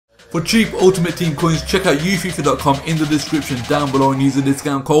For cheap Ultimate Team coins, check out ufifa.com in the description down below and use the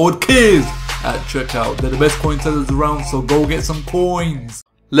discount code Kizz at checkout. They're the best coin sellers around, so go get some coins.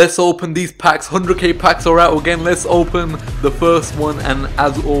 Let's open these packs. 100k packs are out again. Let's open the first one, and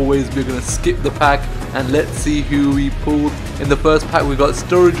as always we're going to skip the pack and let's see who we pulled. In the first pack we got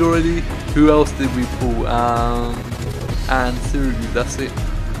Sturridge already. Who else did we pull? And Sirigu, that's it.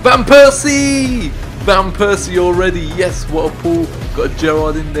 Van Persie! Van Persie already, yes, what a pull. Got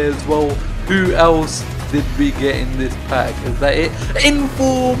Gerrard in there as well. Who else did we get in this pack? Is that it?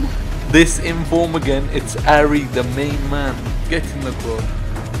 Inform! This Inform again, it's Ari, the main man. Get in the club.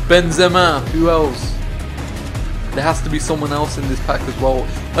 Benzema, who else? There has to be someone else in this pack as well.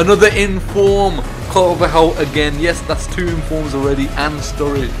 Another Inform, Carvajal again. Yes, that's 2 Informs already, and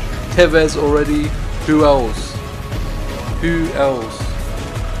Sturridge. Tevez already. Who else? Who else?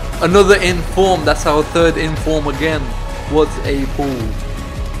 Another Inform, that's our 3rd Inform again. What's a pull?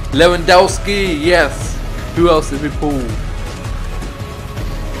 Lewandowski, yes. Who else did we pull?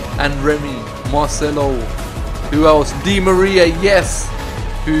 And Remy, Marcelo. Who else? Di Maria, yes.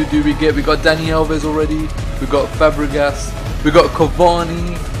 Who do we get? We got Dani Alves already. We got Fabregas. We got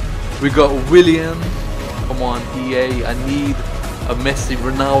Cavani. We got Willian. Come on, EA. I need a Messi,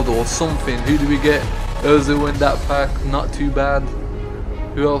 Ronaldo or something. Who do we get? Ozil in that pack. Not too bad.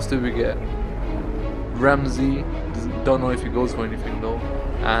 Who else did we get? Ramsey. Don't know if he goes for anything though.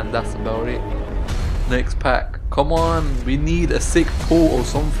 And that's about it. Next pack. Come on. We need a sick pull or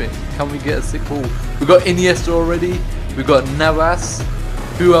something. Can we get a sick pull? We got Iniesta already. We got Navas.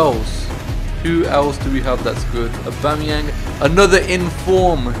 Who else? Who else do we have that's good? Aubameyang. Another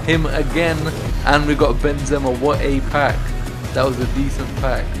Inform. Him again. And we got Benzema. What a pack. That was a decent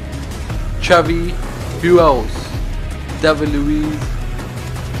pack. Xavi. Who else? David Luiz.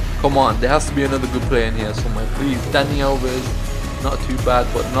 Come on. There has to be another good player in here somewhere. Please. Dani Alves. Not too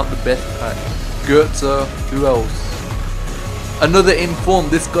bad, but not the best pack. Goetze. Who else? Another Inform.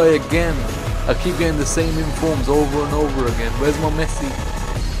 This guy again. I keep getting the same Informs over and over again. Where's my Messi?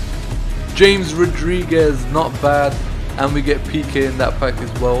 James Rodriguez, not bad. And we get PK in that pack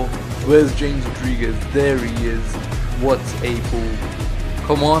as well. Where's James Rodriguez? There he is. What's a pull?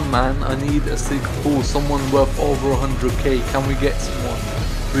 Come on, man. I need a sick pull. Someone worth over 100k. Can we get someone?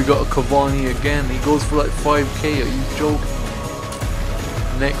 We got a Cavani again. He goes for like 5k. Are you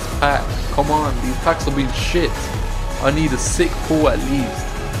joking? Next pack. Come on. These packs are being shit. I need a sick pull at least.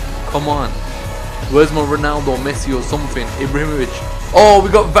 Come on. Where's my Ronaldo, Messi or something? Ibrahimovic. Oh, we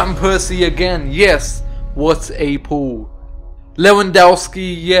got Van Persie again. Yes. What a pull.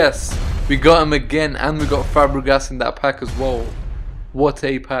 Lewandowski. Yes. We got him again. And we got Fabregas in that pack as well. What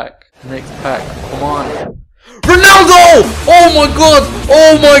a pack. Next pack. Come on. Ronaldo! Oh my god.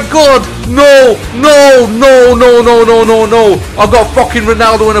 Oh my god. No. No. No. No. No. No. No. No. I got fucking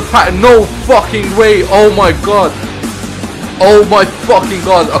Ronaldo in a pack. No fucking way. Oh my god. Oh my fucking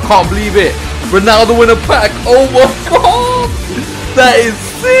god. I can't believe it. Ronaldo in a pack. Oh my god. That is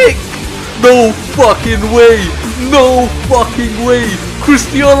sick. No fucking way. No fucking way.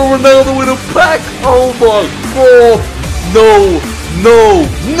 Cristiano Ronaldo in a pack. Oh my god. No. No.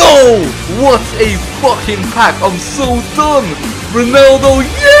 No. What a fucking pack. I'm so done. Ronaldo.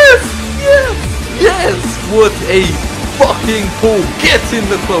 Yes. Yes. Yes. What a fucking pull. Get in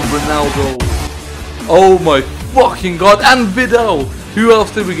the club, Ronaldo. Oh my fucking god. And Vidal. Who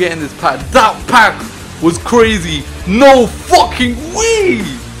else did we get in this pack? That pack was crazy. No fucking way.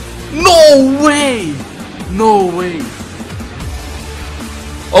 No way. No way.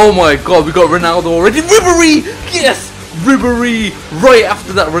 Oh my god, we got Ronaldo already. Ribery. Yes. Ribery. Right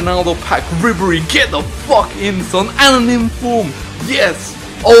after that Ronaldo pack. Ribery. Get the fuck in, son. And an Inform. Yes.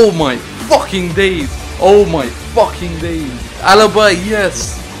 Oh my fucking days. Oh my fucking days. Alaba.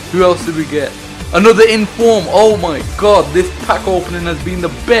 Yes. Who else did we get? Another Inform. Oh my god, this pack opening has been the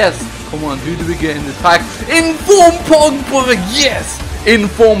best. Come on, who do we get in this pack? Inform Pogba. Yes.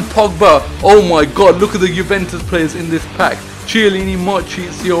 Inform Pogba. Oh my god, look at the Juventus players in this pack. Chiellini,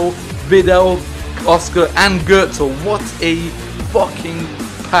 Marchisio, Vidal, Oscar and Goetze. What a fucking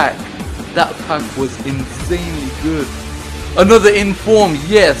pack. That pack was insanely good. Another Inform.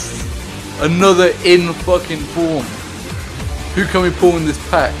 Yes. Another in fucking form. Who can we pull in this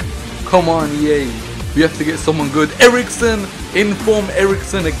pack? Come on, EA. We have to get someone good. Eriksen, Inform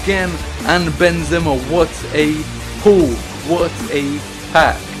Eriksen again, and Benzema. What a pull. What a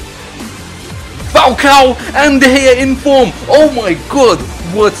pack. Falcao and De Gea Inform. Oh my god.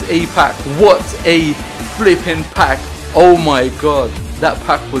 What a pack. What a flipping pack. Oh my god. That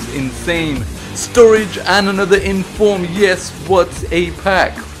pack was insane. Sturridge and another Inform. Yes, what a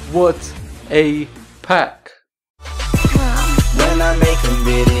pack. What a pack. When I'm making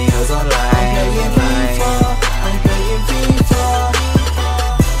videos,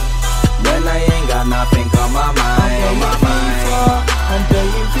 I think on my mind.